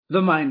The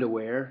Mind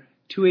Aware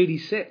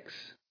 286.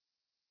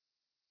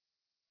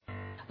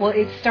 Well,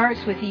 it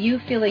starts with you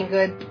feeling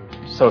good.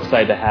 So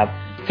excited to have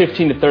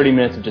 15 to 30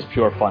 minutes of just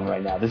pure fun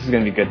right now. This is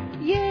going to be good.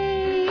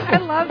 Yay! I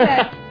love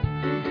that.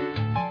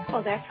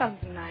 Oh, that sounds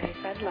nice.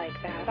 I'd like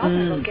that. I'm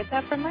going to go get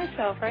that for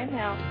myself right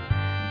now.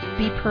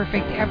 Be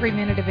perfect every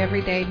minute of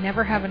every day.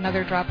 Never have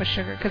another drop of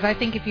sugar. Because I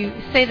think if you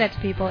say that to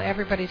people,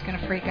 everybody's going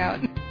to freak out.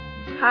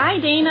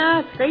 Hi,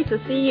 Dana. It's great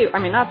to see you. I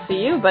mean, not see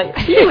you, but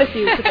be with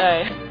you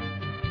today.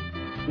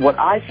 What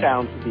I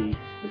found to be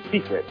the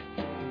secret.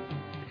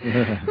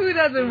 Who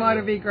doesn't want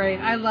to be great?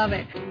 I love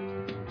it.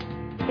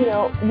 You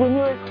know, when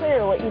you're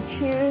clear, what you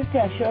choose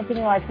to show up in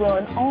your life will,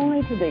 and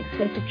only to the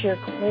extent that you're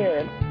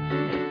clear.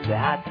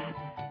 That's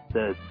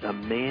the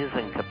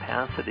amazing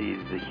capacity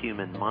of the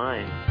human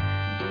mind.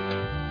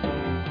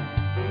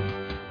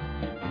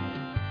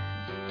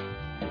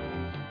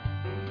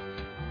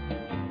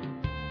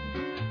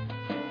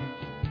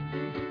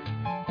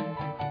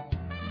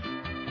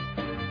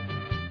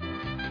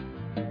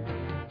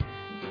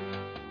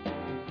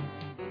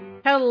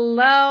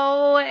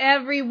 Hello,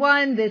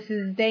 everyone. This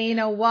is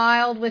Dana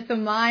Wilde with the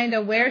Mind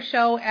Aware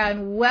Show,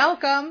 and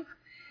welcome.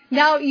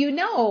 Now, you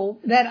know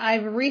that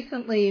I've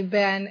recently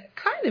been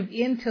kind of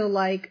into,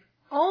 like,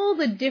 all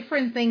the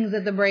different things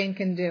that the brain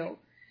can do.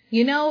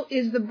 You know,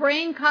 is the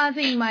brain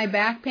causing my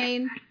back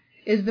pain?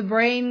 Is the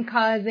brain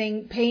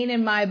causing pain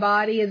in my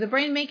body? Is the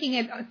brain making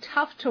it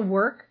tough to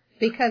work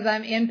because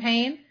I'm in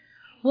pain?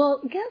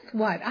 Well, guess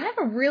what? I have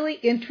a really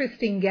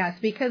interesting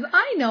guest because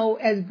I know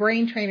as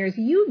brain trainers,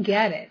 you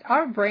get it.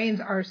 Our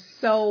brains are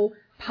so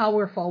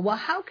powerful. Well,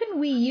 how can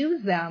we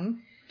use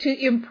them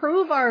to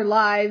improve our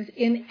lives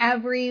in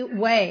every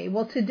way?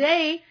 Well,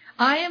 today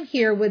I am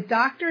here with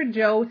Dr.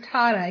 Joe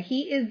Tata.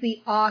 He is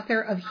the author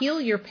of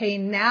Heal Your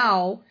Pain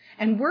Now,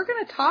 and we're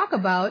going to talk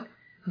about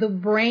the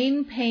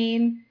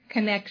brain-pain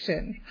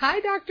connection.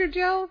 Hi, Dr.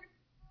 Joe.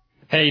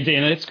 Hey,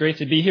 Dana, it's great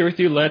to be here with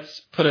you.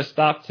 Let's put a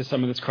stop to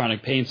some of this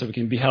chronic pain so we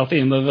can be healthy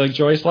and live a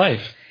joyous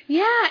life.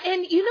 Yeah,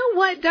 and you know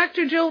what,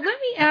 Dr. Joe, let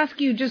me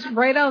ask you just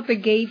right out the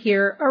gate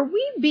here, are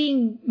we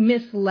being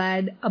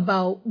misled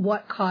about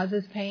what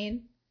causes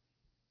pain?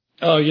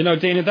 Oh, you know,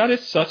 Dana, that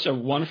is such a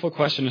wonderful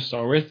question to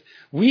start with.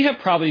 We have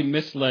probably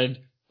misled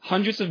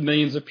hundreds of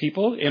millions of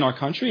people in our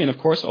country and, of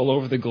course, all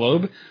over the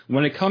globe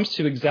when it comes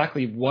to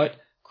exactly what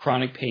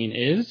chronic pain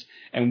is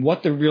and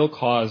what the real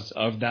cause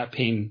of that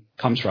pain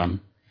comes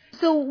from.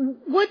 So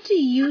what do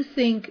you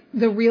think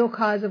the real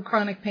cause of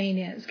chronic pain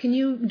is? Can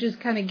you just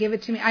kind of give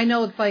it to me? I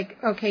know it's like,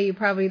 okay, you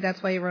probably,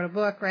 that's why you wrote a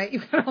book, right? You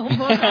put a whole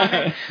book on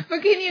it.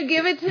 But can you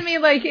give it to me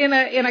like in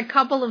a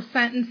couple of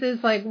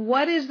sentences? Like,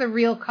 what is the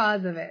real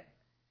cause of it?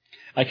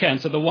 I can.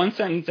 So the one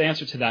sentence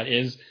answer to that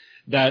is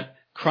that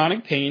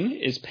chronic pain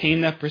is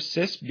pain that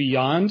persists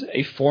beyond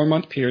a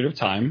 4-month period of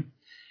time.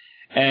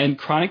 And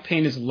chronic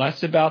pain is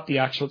less about the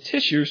actual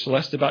tissue, so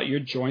less about your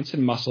joints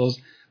and muscles,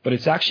 but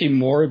it's actually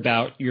more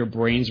about your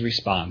brain's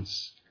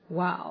response.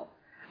 Wow.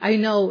 I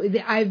know.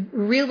 I've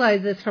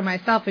realized this for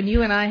myself, and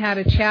you and I had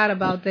a chat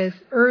about this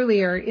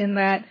earlier in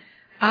that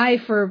I,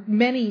 for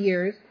many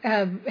years,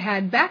 have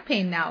had back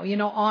pain now, you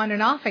know, on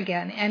and off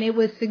again. And it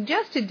was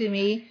suggested to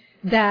me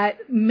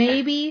that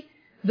maybe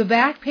the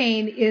back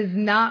pain is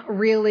not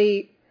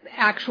really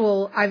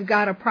actual, I've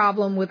got a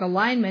problem with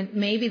alignment.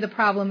 Maybe the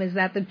problem is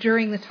that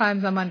during the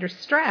times I'm under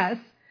stress,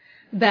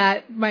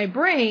 that my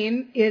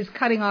brain is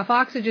cutting off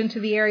oxygen to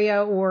the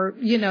area or,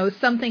 you know,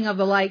 something of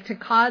the like to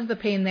cause the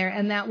pain there,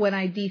 and that when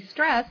I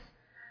de-stress,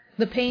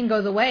 the pain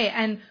goes away.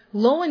 And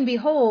lo and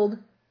behold,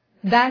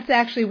 that's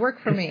actually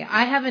worked for me.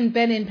 I haven't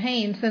been in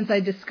pain since I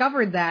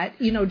discovered that,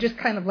 you know, just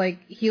kind of like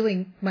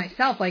healing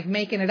myself, like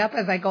making it up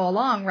as I go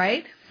along,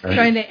 right?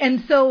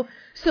 And so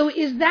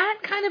is that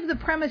kind of the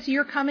premise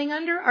you're coming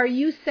under? Are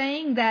you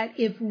saying that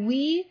if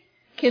we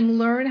can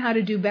learn how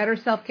to do better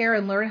self-care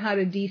and learn how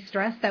to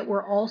de-stress, that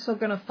we're also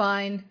going to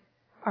find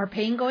our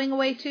pain going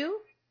away too?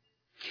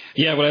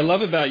 Yeah, what I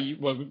love about you,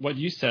 what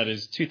you said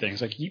is two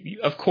things. Like,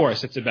 of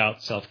course, it's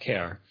about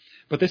self-care.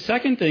 But the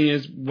second thing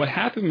is what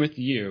happened with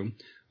you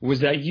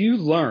was that you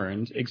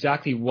learned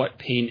exactly what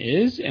pain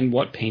is and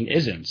what pain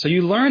isn't. So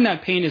you learned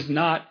that pain is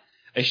not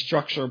a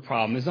structural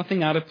problem. There's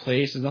nothing out of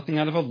place. There's nothing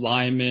out of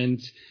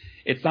alignment.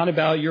 It's not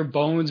about your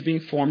bones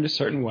being formed a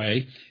certain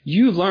way.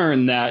 You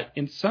learn that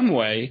in some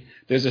way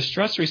there's a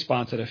stress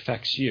response that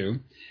affects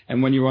you.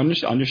 And when you're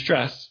under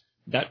stress,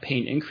 that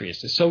pain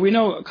increases. So we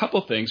know a couple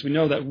things. We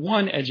know that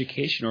one,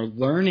 education or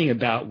learning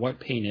about what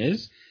pain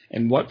is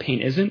and what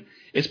pain isn't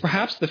is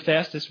perhaps the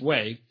fastest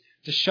way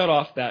to shut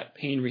off that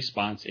pain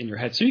response in your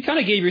head. So you kind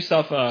of gave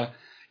yourself a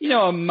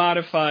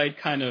modified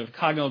kind of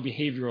cognitive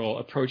behavioral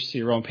approach to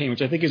your own pain,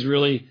 which I think is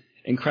really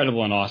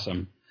incredible and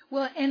awesome.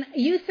 Well, and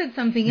you said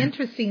something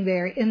interesting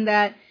there in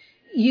that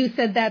you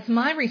said that's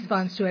my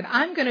response to it.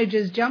 I'm going to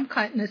just jump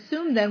cut and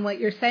assume then what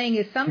you're saying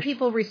is some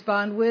people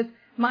respond with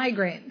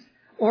migraines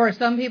or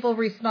some people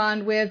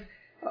respond with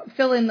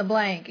fill in the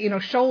blank, you know,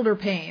 shoulder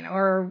pain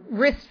or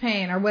wrist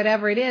pain or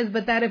whatever it is,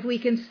 but that if we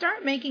can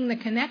start making the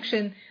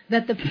connection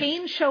that the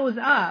pain shows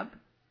up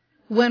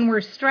when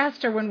we're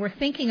stressed or when we're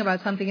thinking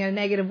about something in a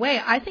negative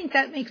way. I think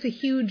that makes a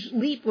huge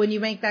leap when you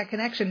make that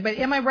connection. But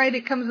am I right?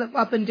 It comes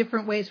up in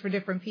different ways for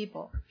different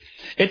people.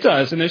 It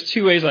does. And there's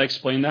two ways I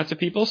explain that to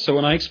people. So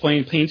when I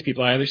explain pain to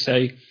people, I either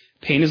say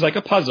pain is like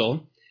a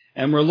puzzle,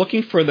 and we're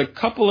looking for the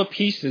couple of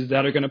pieces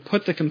that are going to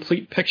put the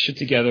complete picture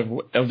together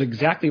of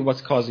exactly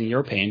what's causing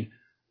your pain.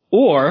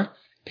 Or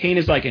pain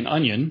is like an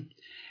onion,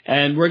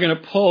 and we're going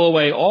to pull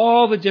away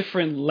all the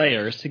different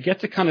layers to get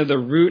to kind of the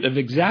root of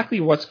exactly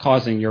what's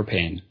causing your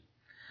pain.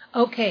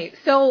 Okay,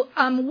 so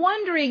I'm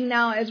wondering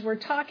now, as we're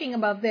talking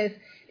about this,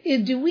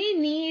 do we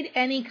need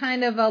any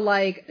kind of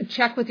a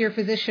check with your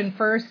physician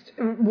first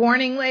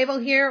warning label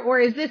here, or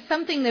is this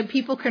something that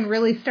people can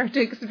really start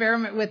to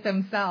experiment with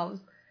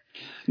themselves?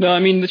 No, I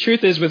mean, the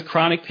truth is with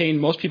chronic pain,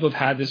 most people have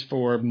had this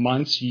for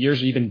months,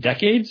 years, or even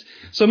decades.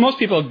 So most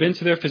people have been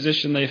to their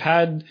physician. They've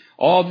had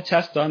all the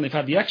tests done. They've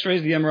had the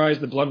x-rays, the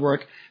MRIs, the blood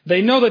work.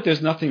 They know that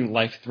there's nothing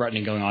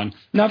life-threatening going on.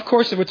 Now, of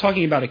course, if we're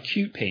talking about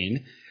acute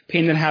pain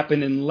that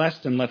happened in less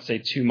than, let's say,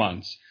 2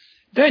 months,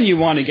 then you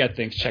want to get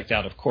things checked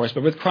out, of course.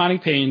 But with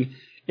chronic pain,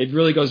 it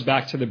really goes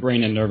back to the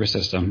brain and nervous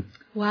system.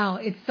 Wow,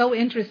 it's so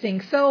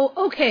interesting. So,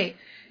 okay,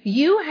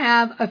 you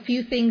have a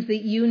few things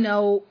that you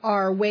know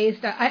are ways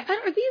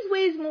are these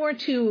ways more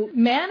to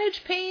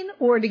manage pain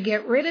or to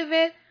get rid of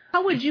it?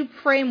 How would you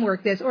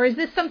framework this? Or is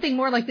this something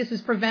more like this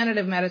is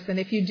preventative medicine?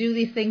 If you do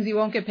these things, you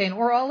won't get pain,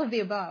 or all of the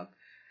above?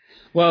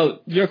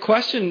 Well, your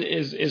question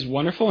is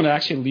wonderful, and it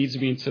actually leads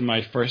me into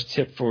my first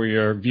tip for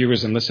your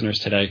viewers and listeners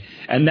today,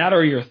 and that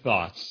are your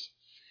thoughts.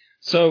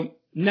 So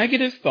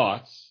negative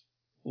thoughts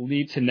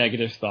lead to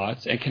negative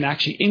thoughts and can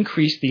actually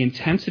increase the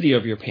intensity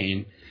of your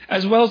pain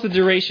as well as the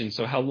duration,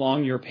 so how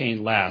long your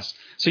pain lasts.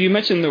 So you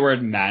mentioned the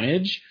word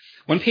manage.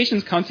 When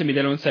patients come to me,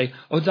 they don't say,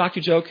 "Oh, Dr.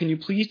 Joe, can you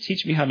please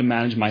teach me how to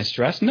manage my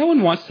stress?" No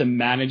one wants to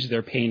manage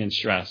their pain and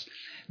stress.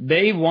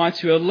 They want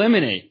to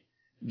eliminate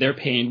their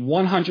pain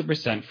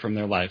 100% from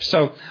their life.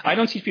 So I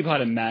don't teach people how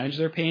to manage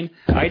their pain.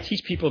 I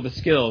teach people the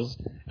skills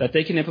that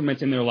they can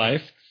implement in their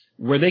life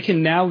where they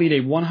can now lead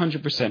a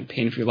 100%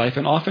 pain-free life,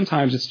 and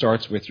oftentimes it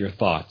starts with your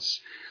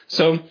thoughts.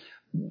 So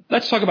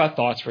let's talk about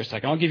thoughts for a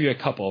second. I'll give you a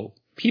couple.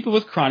 People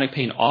with chronic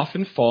pain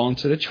often fall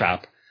into the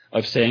trap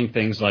of saying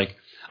things like,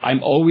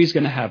 "I'm always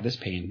going to have this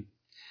pain.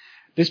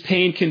 This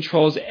pain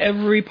controls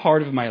every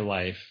part of my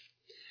life.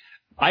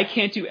 I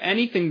can't do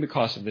anything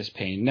because of this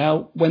pain."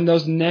 Now, when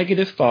those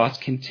negative thoughts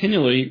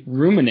continually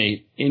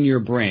ruminate in your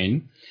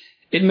brain,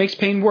 it makes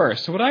pain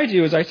worse. So what I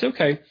do is I say,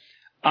 okay,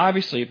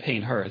 obviously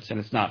pain hurts and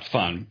it's not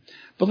fun,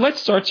 but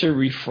let's start to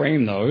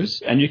reframe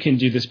those. And you can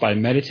do this by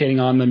meditating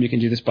on them. You can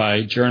do this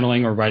by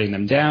journaling or writing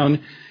them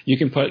down. You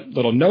can put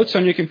little notes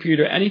on your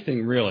computer,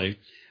 anything really.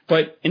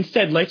 But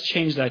instead, let's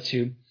change that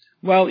to,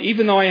 well,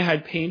 even though I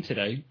had pain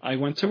today, I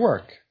went to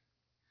work.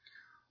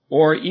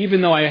 Or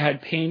even though I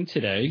had pain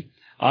today,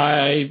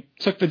 I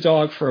took the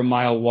dog for a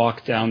mile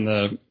walk down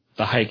the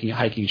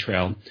hiking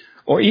trail.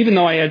 Or even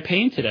though I had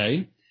pain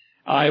today,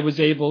 I was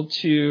able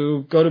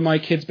to go to my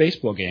kid's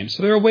baseball game.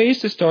 So there are ways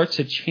to start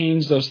to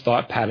change those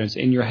thought patterns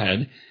in your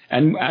head.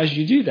 And as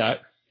you do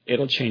that,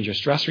 it'll change your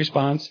stress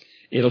response,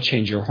 it'll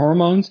change your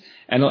hormones,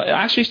 and it'll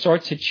actually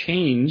start to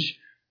change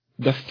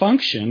the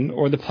function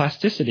or the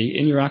plasticity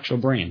in your actual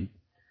brain.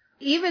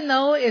 Even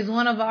though is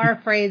one of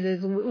our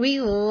phrases, we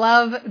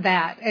love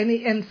that.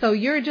 And so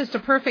you're just a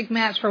perfect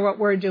match for what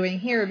we're doing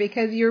here,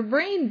 because your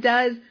brain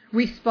does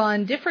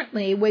respond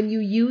differently when you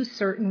use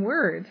certain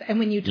words and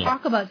when you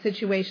talk about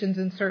situations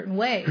in certain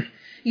ways,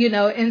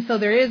 and so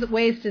there is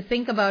ways to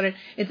think about it.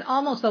 It's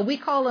almost, so we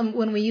call them,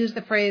 when we use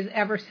the phrase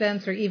ever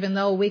since or even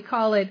though, we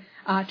call it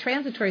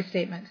transitory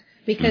statements,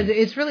 because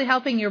it's really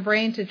helping your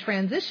brain to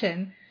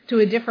transition to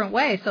a different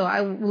way. So I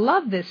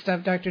love this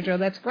stuff, Dr. Joe.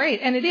 That's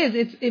great. And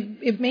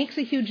it makes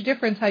a huge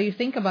difference how you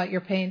think about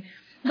your pain.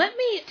 Let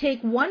me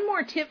take one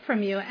more tip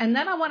from you, and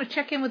then I want to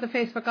check in with the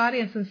Facebook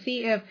audience and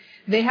see if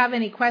they have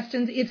any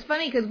questions. It's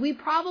funny because we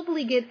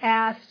probably get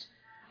asked,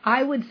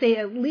 I would say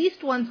at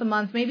least once a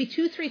month, maybe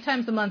 2-3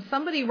 times a month,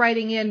 somebody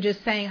writing in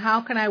just saying, how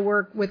can I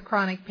work with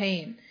chronic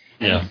pain?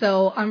 And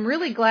so I'm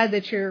really glad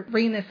that you're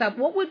bringing this up.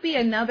 What would be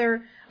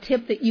another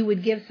tip that you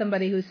would give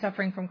somebody who's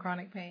suffering from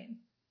chronic pain?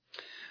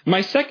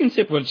 My second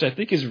tip, which I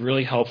think is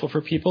really helpful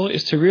for people,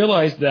 is to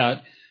realize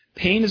that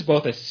pain is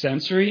both a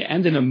sensory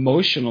and an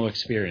emotional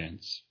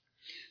experience.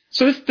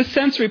 So the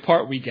sensory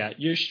part we get.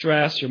 You're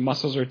stressed, your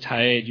muscles are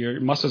tight, your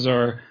muscles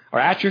are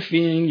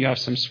atrophying, you have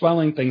some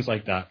swelling, things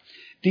like that.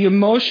 The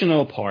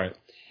emotional part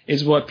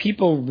is what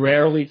people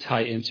rarely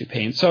tie into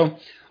pain. So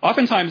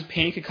oftentimes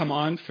pain can come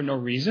on for no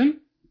reason.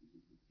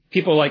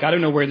 People are like, I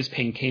don't know where this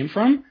pain came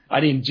from. I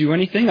didn't do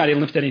anything. I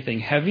didn't lift anything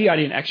heavy. I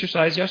didn't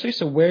exercise yesterday.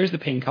 So where's the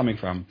pain coming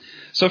from?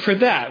 So for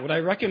that, what I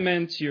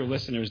recommend to your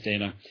listeners,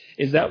 Dana,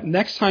 is that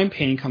next time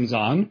pain comes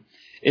on,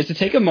 is to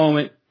take a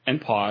moment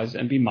and pause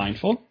and be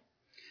mindful.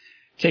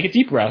 Take a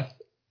deep breath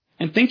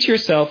and think to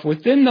yourself,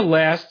 within the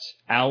last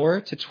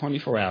hour to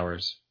 24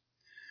 hours,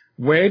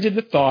 where did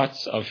the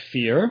thoughts of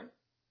fear,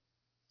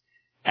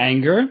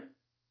 anger,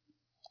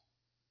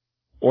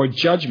 or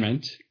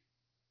judgment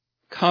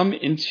come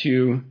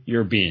into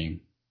your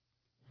being?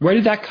 Where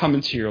did that come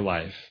into your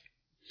life?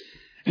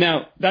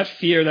 Now, that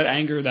fear, that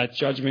anger, that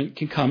judgment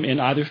can come in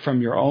either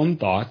from your own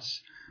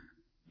thoughts,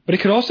 but it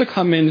could also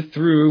come in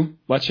through,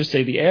 let's just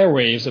say, the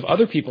airwaves of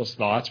other people's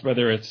thoughts,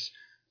 whether it's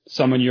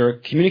someone you're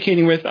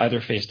communicating with,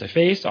 either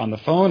face-to-face, on the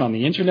phone, on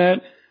the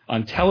internet,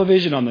 on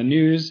television, on the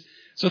news.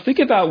 So think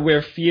about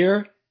where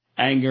fear,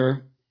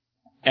 anger,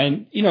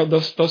 and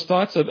those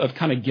thoughts of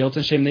kind of guilt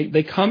and shame,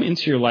 they come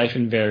into your life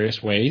in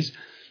various ways.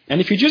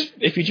 And if you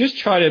just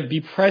try to be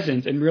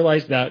present and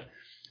realize that,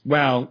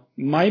 wow,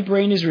 my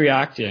brain is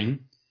reacting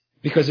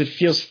because it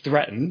feels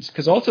threatened,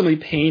 because ultimately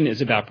pain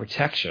is about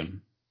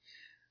protection.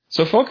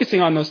 So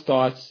focusing on those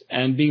thoughts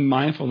and being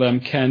mindful of them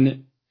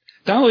can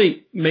not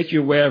only make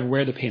you aware of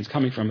where the pain's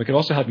coming from, but it can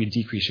also help you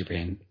decrease your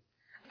pain.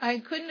 I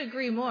couldn't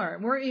agree more.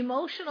 We're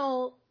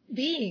emotional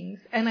beings,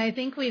 and I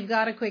think we've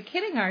got to quit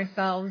kidding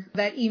ourselves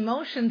that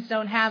emotions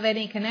don't have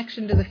any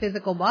connection to the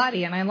physical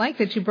body. And I like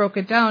that you broke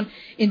it down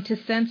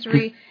into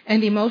sensory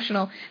and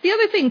emotional. The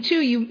other thing, too,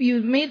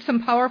 you made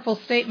some powerful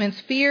statements,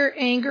 fear,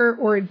 anger,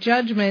 or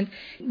judgment.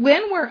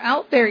 When we're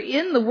out there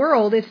in the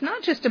world, it's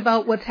not just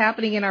about what's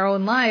happening in our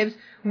own lives.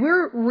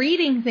 We're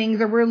reading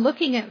things or we're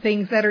looking at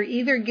things that are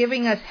either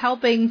giving us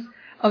helpings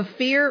of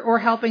fear or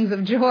helpings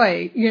of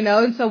joy,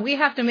 and so we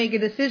have to make a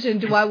decision.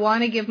 Do I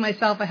want to give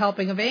myself a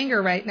helping of anger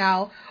right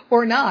now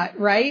or not,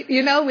 right?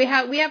 We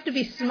have to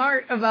be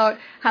smart about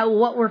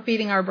what we're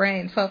feeding our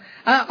brain. So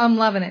I'm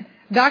loving it.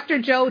 Dr.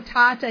 Joe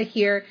Tata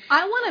here.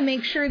 I want to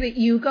make sure that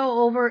you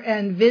go over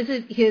and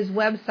visit his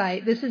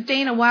website. This is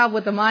Dana Wilde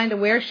with the Mind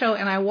Aware Show,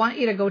 and I want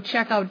you to go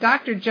check out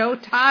Dr. Joe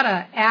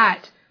Tata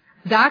at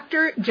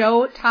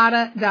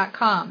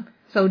drjoetata.com.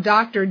 So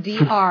Dr.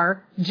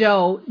 Dr.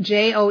 Joe,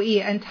 Joe,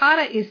 and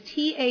Tata is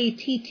Tatta.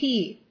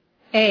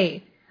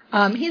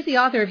 He's the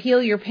author of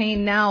Heal Your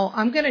Pain Now.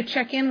 I'm going to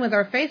check in with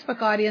our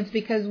Facebook audience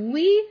because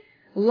we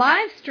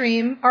live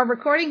stream our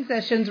recording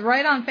sessions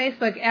right on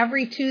Facebook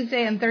every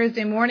Tuesday and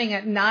Thursday morning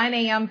at 9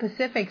 a.m.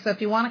 Pacific. So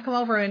if you want to come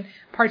over and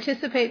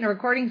participate in a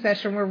recording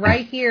session, we're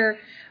right here.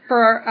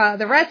 For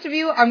the rest of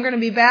you, I'm going to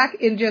be back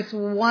in just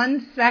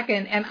 1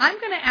 second, and I'm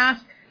going to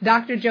ask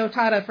Dr. Joe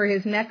Tata for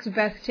his next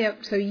best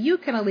tip so you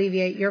can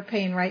alleviate your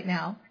pain right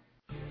now.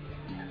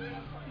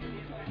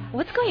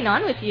 What's going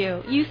on with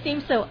you? You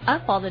seem so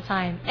up all the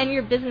time, and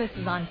your business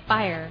is on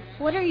fire.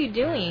 What are you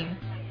doing?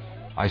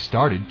 I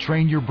started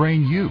Train Your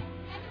Brain U.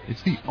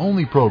 It's the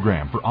only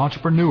program for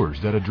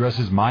entrepreneurs that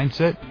addresses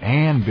mindset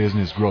and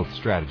business growth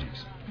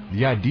strategies.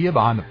 The idea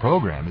behind the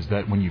program is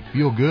that when you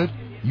feel good,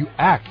 you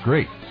act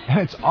great,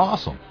 and it's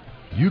awesome.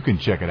 You can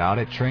check it out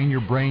at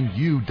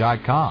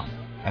trainyourbrainu.com.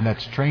 And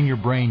that's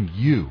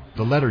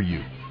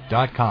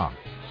trainyourbrainu.com.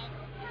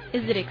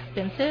 Is it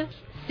expensive?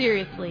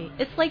 Seriously,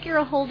 it's like you're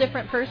a whole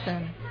different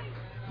person.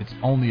 It's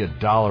only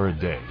 $1 a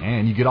day,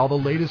 and you get all the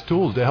latest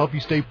tools to help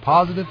you stay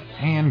positive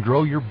and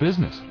grow your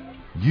business.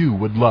 You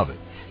would love it.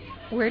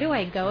 Where do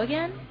I go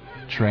again?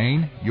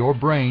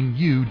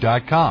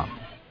 trainyourbrainu.com.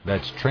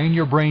 That's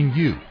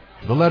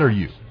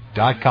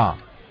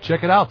trainyourbrainu.com.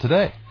 Check it out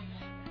today.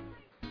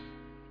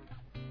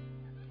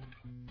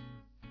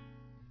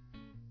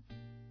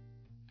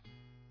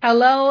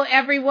 Hello,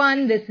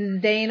 everyone. This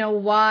is Dana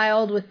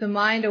Wilde with the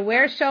Mind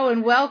Aware Show,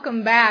 and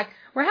welcome back.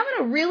 We're having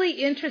a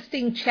really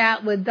interesting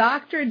chat with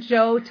Dr.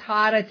 Joe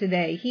Tata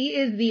today. He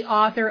is the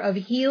author of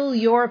Heal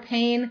Your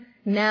Pain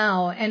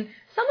Now. And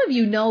some of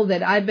you know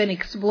that I've been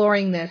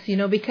exploring this,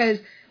 because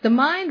the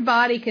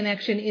mind-body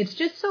connection, it's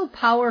just so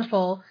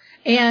powerful,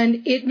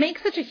 and it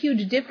makes such a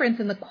huge difference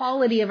in the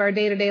quality of our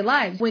day-to-day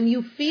lives. When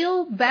you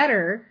feel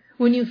better,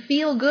 when you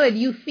feel good,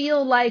 you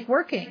feel like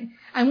working.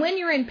 And when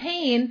you're in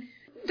pain,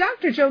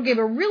 Dr. Joe gave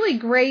a really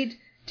great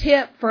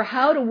tip for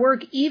how to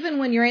work even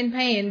when you're in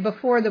pain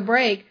before the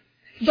break.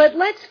 But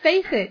let's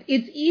face it,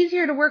 it's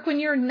easier to work when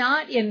you're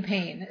not in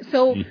pain.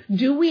 So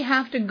do we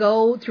have to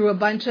go through a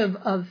bunch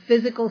of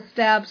physical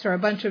steps or a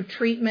bunch of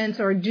treatments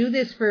or do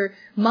this for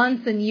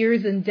months and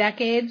years and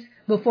decades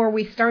before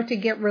we start to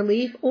get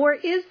relief? Or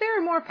is there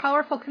a more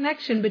powerful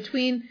connection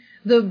between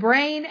the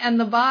brain and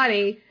the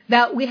body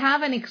that we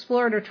haven't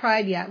explored or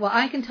tried yet? Well,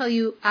 I can tell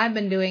you I've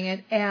been doing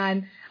it,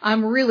 and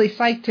I'm really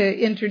psyched to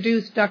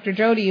introduce Dr.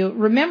 Joe to you.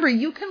 Remember,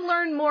 you can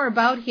learn more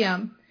about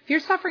him. If you're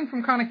suffering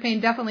from chronic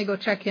pain, definitely go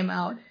check him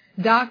out.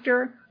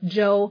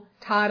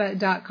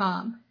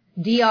 drjoetata.com.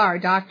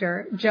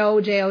 Dr. Joe,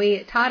 Joe.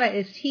 Tata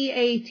is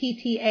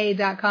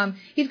Tatta.com.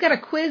 He's got a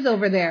quiz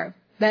over there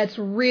that's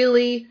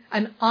really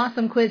an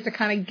awesome quiz to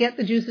kind of get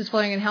the juices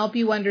flowing and help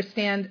you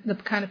understand the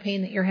kind of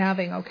pain that you're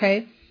having,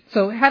 okay?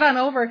 So head on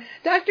over.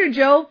 Dr.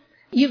 Joe,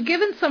 you've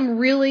given some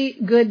really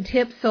good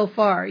tips so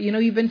far.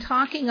 You've been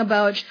talking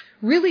about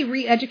really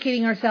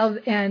re-educating ourselves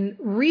and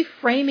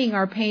reframing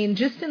our pain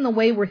just in the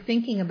way we're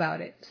thinking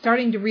about it,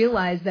 starting to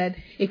realize that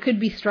it could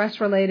be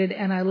stress-related.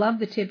 And I love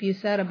the tip you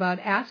said about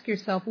ask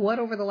yourself, what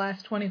over the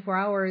last 24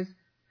 hours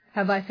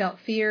have I felt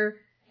fear,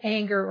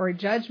 anger, or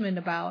judgment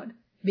about?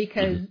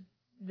 Because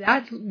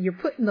you're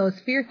putting those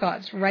fear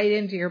thoughts right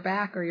into your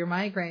back or your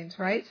migraines,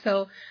 right?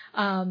 So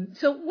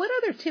what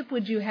other tip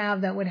would you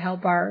have that would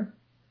help our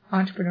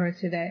entrepreneurs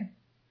today?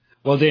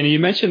 Well, Dana, you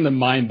mentioned the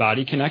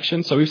mind-body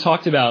connection. So we've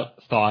talked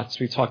about thoughts.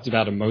 We've talked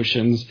about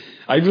emotions.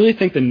 I really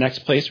think the next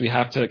place we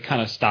have to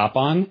kind of stop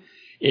on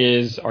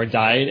is our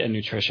diet and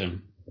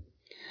nutrition.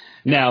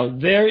 Now,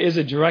 there is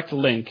a direct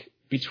link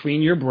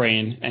between your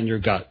brain and your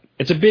gut.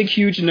 It's a big,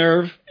 huge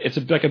nerve. It's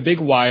like a big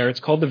wire.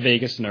 It's called the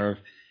vagus nerve,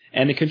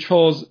 and it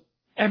controls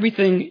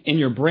everything in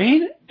your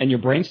brain and your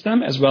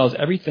brainstem as well as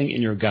everything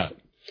in your gut.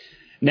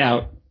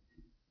 Now,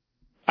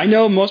 I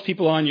know most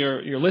people on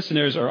your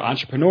listeners are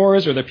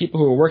entrepreneurs or they're people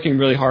who are working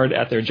really hard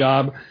at their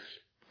job.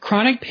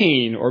 Chronic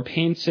pain or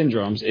pain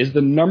syndromes is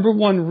the number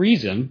one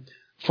reason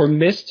for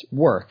missed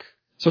work.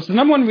 So it's the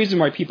number one reason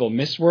why people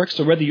miss work.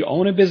 So whether you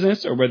own a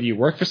business or whether you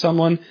work for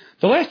someone,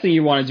 the last thing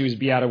you want to do is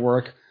be out of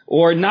work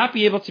or not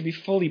be able to be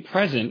fully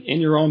present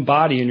in your own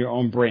body and your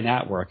own brain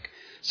at work.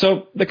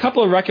 So the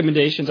couple of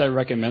recommendations I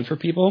recommend for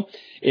people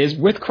is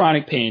with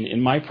chronic pain,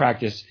 in my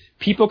practice,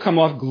 people come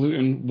off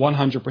gluten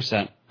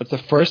 100%. That's the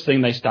first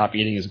thing they stop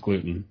eating is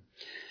gluten.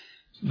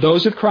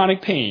 Those with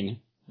chronic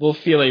pain will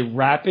feel a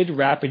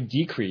rapid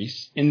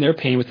decrease in their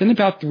pain within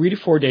about 3 to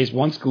 4 days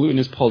once gluten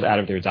is pulled out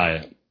of their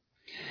diet.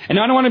 And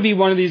I don't want to be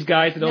one of these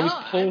guys that always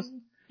pulls,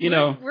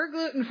 We're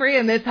gluten-free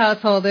in this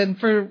household, and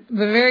for the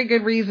very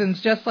good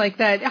reasons, just like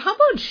that. How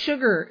about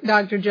sugar,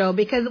 Dr. Joe?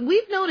 Because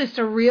we've noticed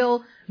a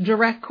real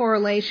direct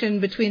correlation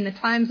between the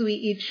times we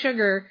eat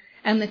sugar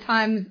and the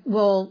times,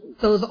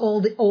 those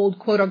old,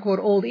 quote-unquote,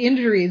 old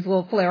injuries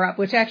will flare up,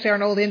 which actually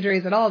aren't old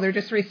injuries at all. They're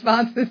just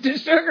responses to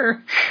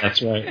sugar.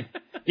 That's right.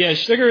 Yeah,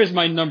 sugar is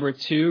my number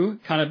 2,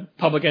 kind of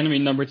public enemy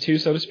number 2,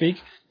 so to speak.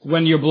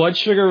 When your blood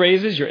sugar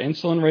raises, your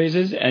insulin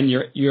raises, and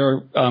your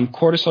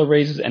cortisol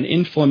raises, and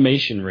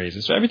inflammation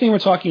raises. So everything we're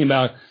talking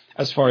about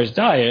as far as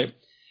diet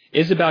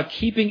is about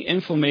keeping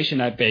inflammation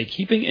at bay,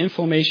 keeping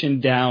inflammation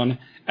down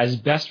as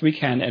best we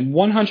can, and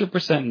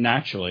 100%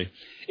 naturally.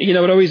 It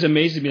always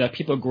amazes me that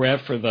people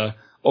grab for the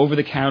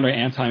over-the-counter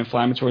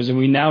anti-inflammatories, and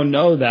we now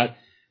know that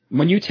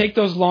when you take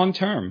those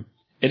long-term,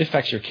 it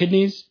affects your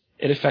kidneys,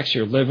 it affects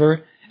your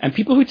liver, and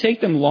people who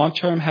take them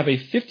long-term have a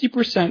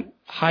 50%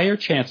 higher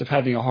chance of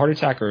having a heart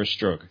attack or a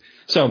stroke.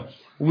 So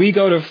we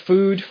go to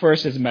food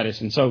first as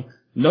medicine. So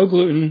no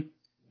gluten,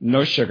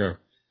 no sugar.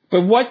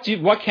 But what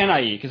can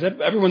I eat? Because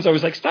everyone's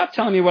always like, stop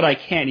telling me what I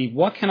can't eat.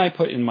 What can I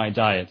put in my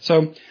diet?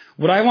 So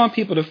what I want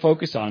people to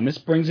focus on, and this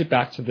brings it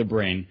back to the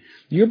brain.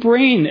 Your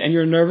brain and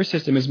your nervous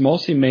system is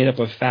mostly made up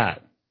of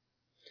fat.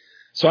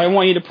 So I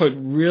want you to put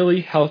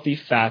really healthy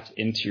fats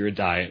into your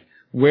diet.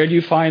 Where do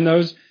you find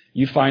those?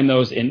 You find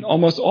those in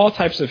almost all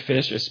types of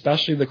fish,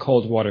 especially the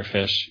cold water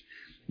fish.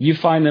 You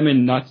find them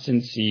in nuts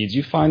and seeds.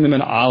 You find them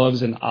in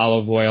olives and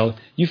olive oil.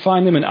 You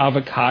find them in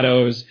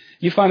avocados.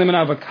 You find them in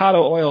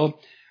avocado oil.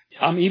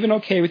 I'm even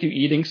okay with you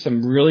eating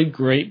some really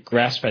great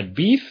grass-fed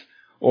beef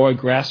or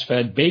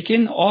grass-fed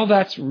bacon. All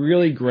that's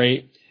really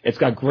great. It's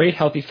got great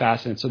healthy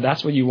fats in it. So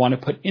that's what you want to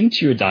put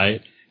into your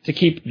diet to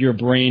keep your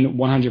brain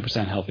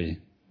 100% healthy.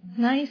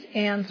 Nice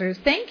answers.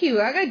 Thank you.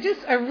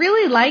 I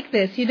really like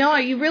this.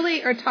 You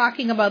really are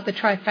talking about the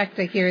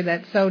trifecta here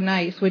that's so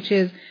nice, which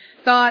is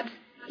thoughts,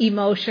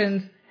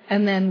 emotions,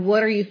 and then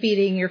what are you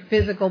feeding your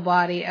physical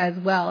body as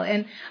well.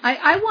 And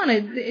I want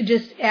to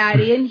just add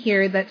in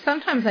here that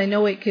sometimes I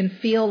know it can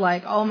feel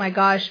like, oh my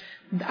gosh,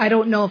 I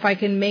don't know if I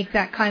can make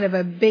that kind of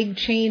a big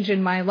change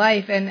in my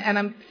life. And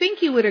I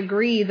think you would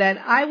agree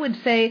that I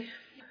would say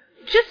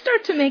just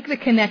start to make the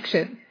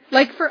connection.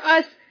 Like for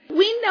us,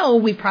 we know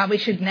we probably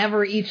should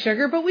never eat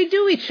sugar, but we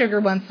do eat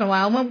sugar once in a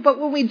while. But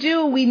when we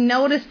do, we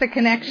notice the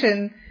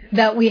connection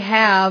that we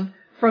have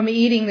from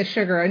eating the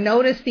sugar and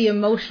notice the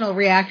emotional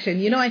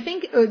reaction. I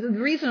think the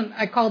reason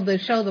I called the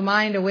show The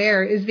Mind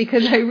Aware is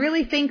because I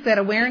really think that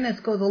awareness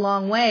goes a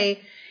long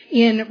way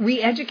in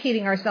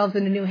re-educating ourselves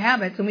into new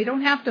habits. And we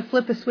don't have to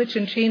flip a switch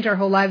and change our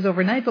whole lives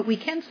overnight, but we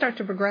can start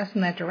to progress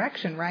in that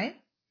direction, right?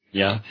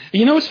 Yeah.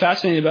 What's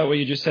fascinating about what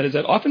you just said is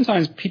that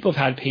oftentimes people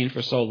have had pain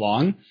for so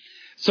long.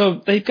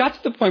 So they've got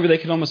to the point where they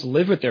can almost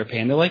live with their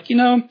pain. They're like,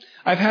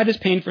 I've had this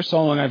pain for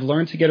so long. I've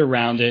learned to get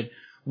around it.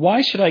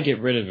 Why should I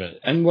get rid of it?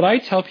 And what I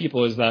tell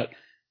people is that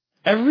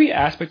every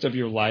aspect of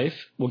your life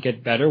will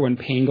get better when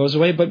pain goes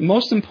away. But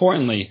most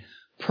importantly,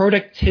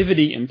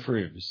 productivity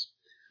improves.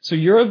 So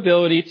your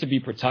ability to be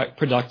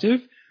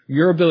productive,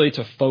 your ability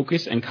to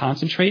focus and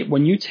concentrate,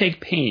 when you take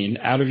pain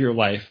out of your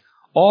life,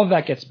 all of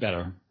that gets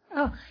better.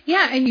 Oh,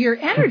 yeah, and your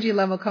energy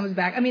level comes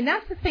back. I mean,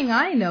 that's the thing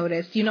I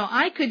noticed.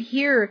 I could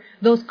hear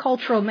those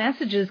cultural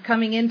messages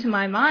coming into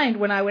my mind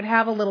when I would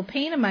have a little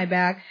pain in my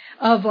back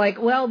of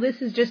like, well, this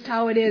is just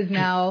how it is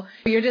now.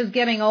 You're just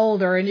getting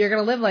older and you're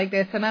going to live like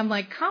this. And I'm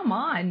like, come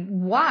on,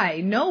 why?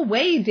 No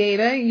way,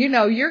 Dana.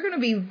 You're going to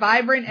be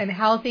vibrant and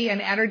healthy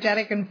and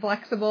energetic and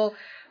flexible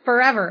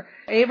forever.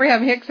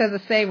 Abraham Hicks has a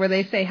saying where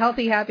they say,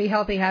 healthy, happy,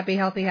 healthy, happy,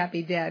 healthy,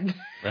 happy, dead.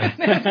 Right.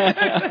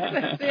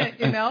 That's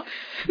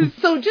it,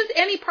 So just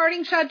any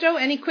parting shot, Joe?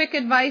 Any quick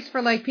advice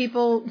for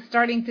people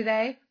starting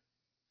today?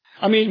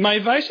 I mean, my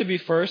advice would be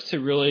first to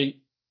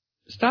really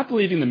stop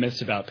believing the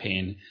myths about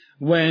pain.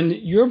 When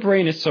your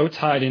brain is so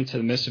tied into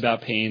the myths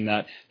about pain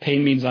that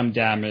pain means I'm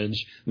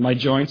damaged, my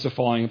joints are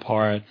falling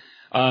apart,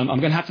 I'm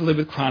going to have to live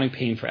with chronic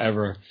pain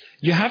forever.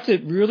 You have to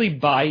really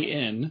buy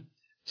in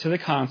to the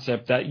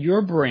concept that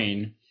your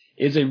brain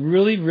is a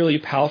really, really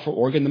powerful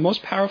organ. The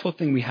most powerful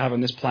thing we have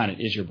on this planet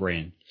is your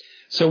brain.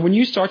 So when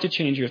you start to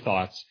change your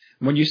thoughts,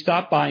 when you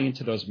stop buying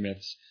into those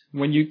myths,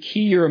 when you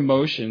key your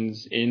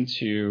emotions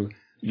into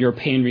your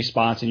pain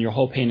response and your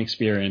whole pain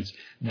experience,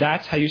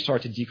 that's how you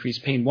start to decrease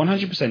pain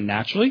 100%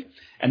 naturally.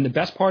 And the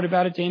best part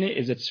about it, Dana,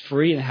 is it's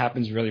free and it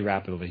happens really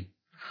rapidly.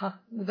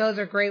 Those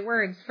are great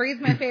words. Free is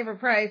my favorite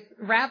price.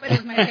 Rapid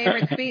is my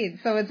favorite speed.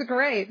 So it's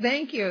great.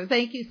 Thank you.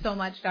 Thank you so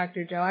much,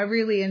 Dr. Joe. I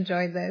really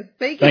enjoyed this.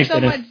 Thank you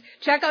so much.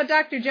 Check out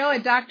Dr. Joe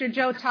at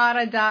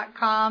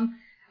drjoetata.com.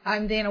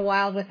 I'm Dana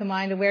Wilde with the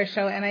Mind Aware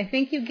Show, and I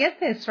think you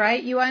get this,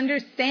 right? You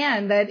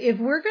understand that if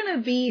we're going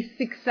to be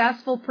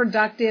successful,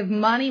 productive,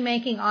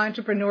 money-making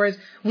entrepreneurs,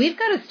 we've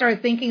got to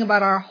start thinking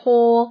about our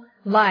whole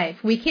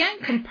life. We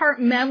can't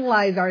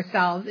compartmentalize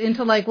ourselves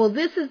into like, well,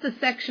 this is the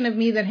section of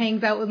me that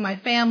hangs out with my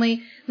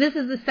family. This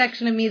is the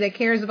section of me that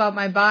cares about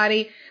my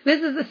body. This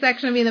is the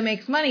section of me that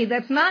makes money.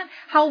 That's not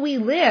how we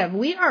live.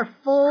 We are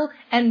full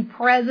and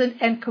present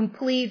and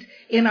complete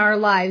in our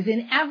lives,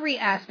 in every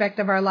aspect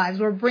of our lives.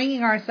 We're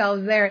bringing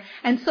ourselves there.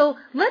 And so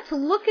let's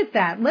look at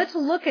that. Let's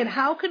look at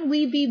how can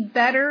we be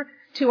better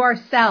to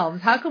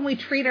ourselves? How can we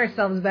treat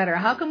ourselves better?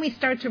 How can we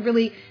start to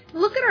really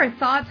look at our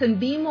thoughts and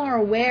be more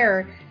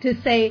aware to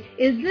say,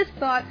 is this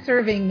thought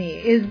serving me?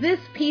 Is this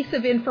piece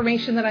of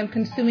information that I'm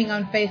consuming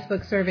on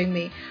Facebook serving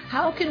me?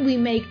 How can we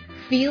make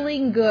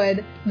feeling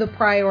good the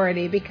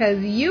priority?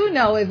 Because you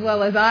know as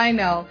well as I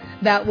know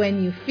that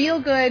when you feel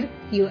good,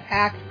 you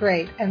act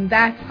great. And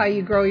that's how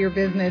you grow your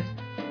business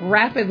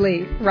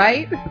rapidly,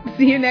 right?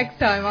 See you next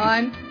time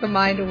on The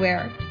Mind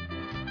Aware.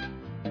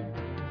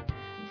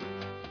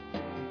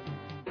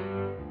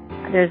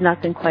 There's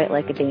nothing quite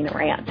like a Dana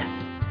rant.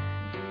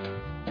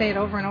 Say it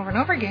over and over and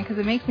over again because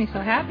it makes me so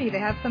happy to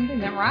have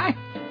something that rhymes.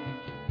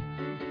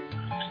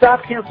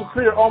 Stop, cancel,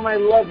 clear. All my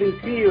love is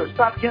here.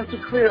 Stop, cancel,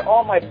 clear.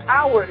 All my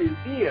power is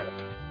here.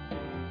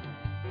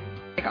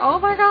 Like, oh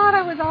my God,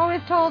 I was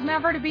always told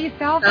never to be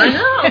selfish. I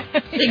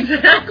know.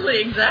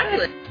 Exactly.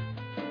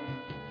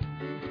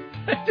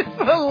 I just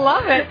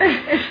love it.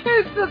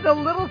 It's the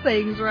little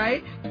things,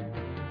 right?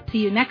 See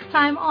you next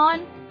time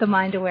on The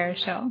Mind Aware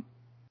Show.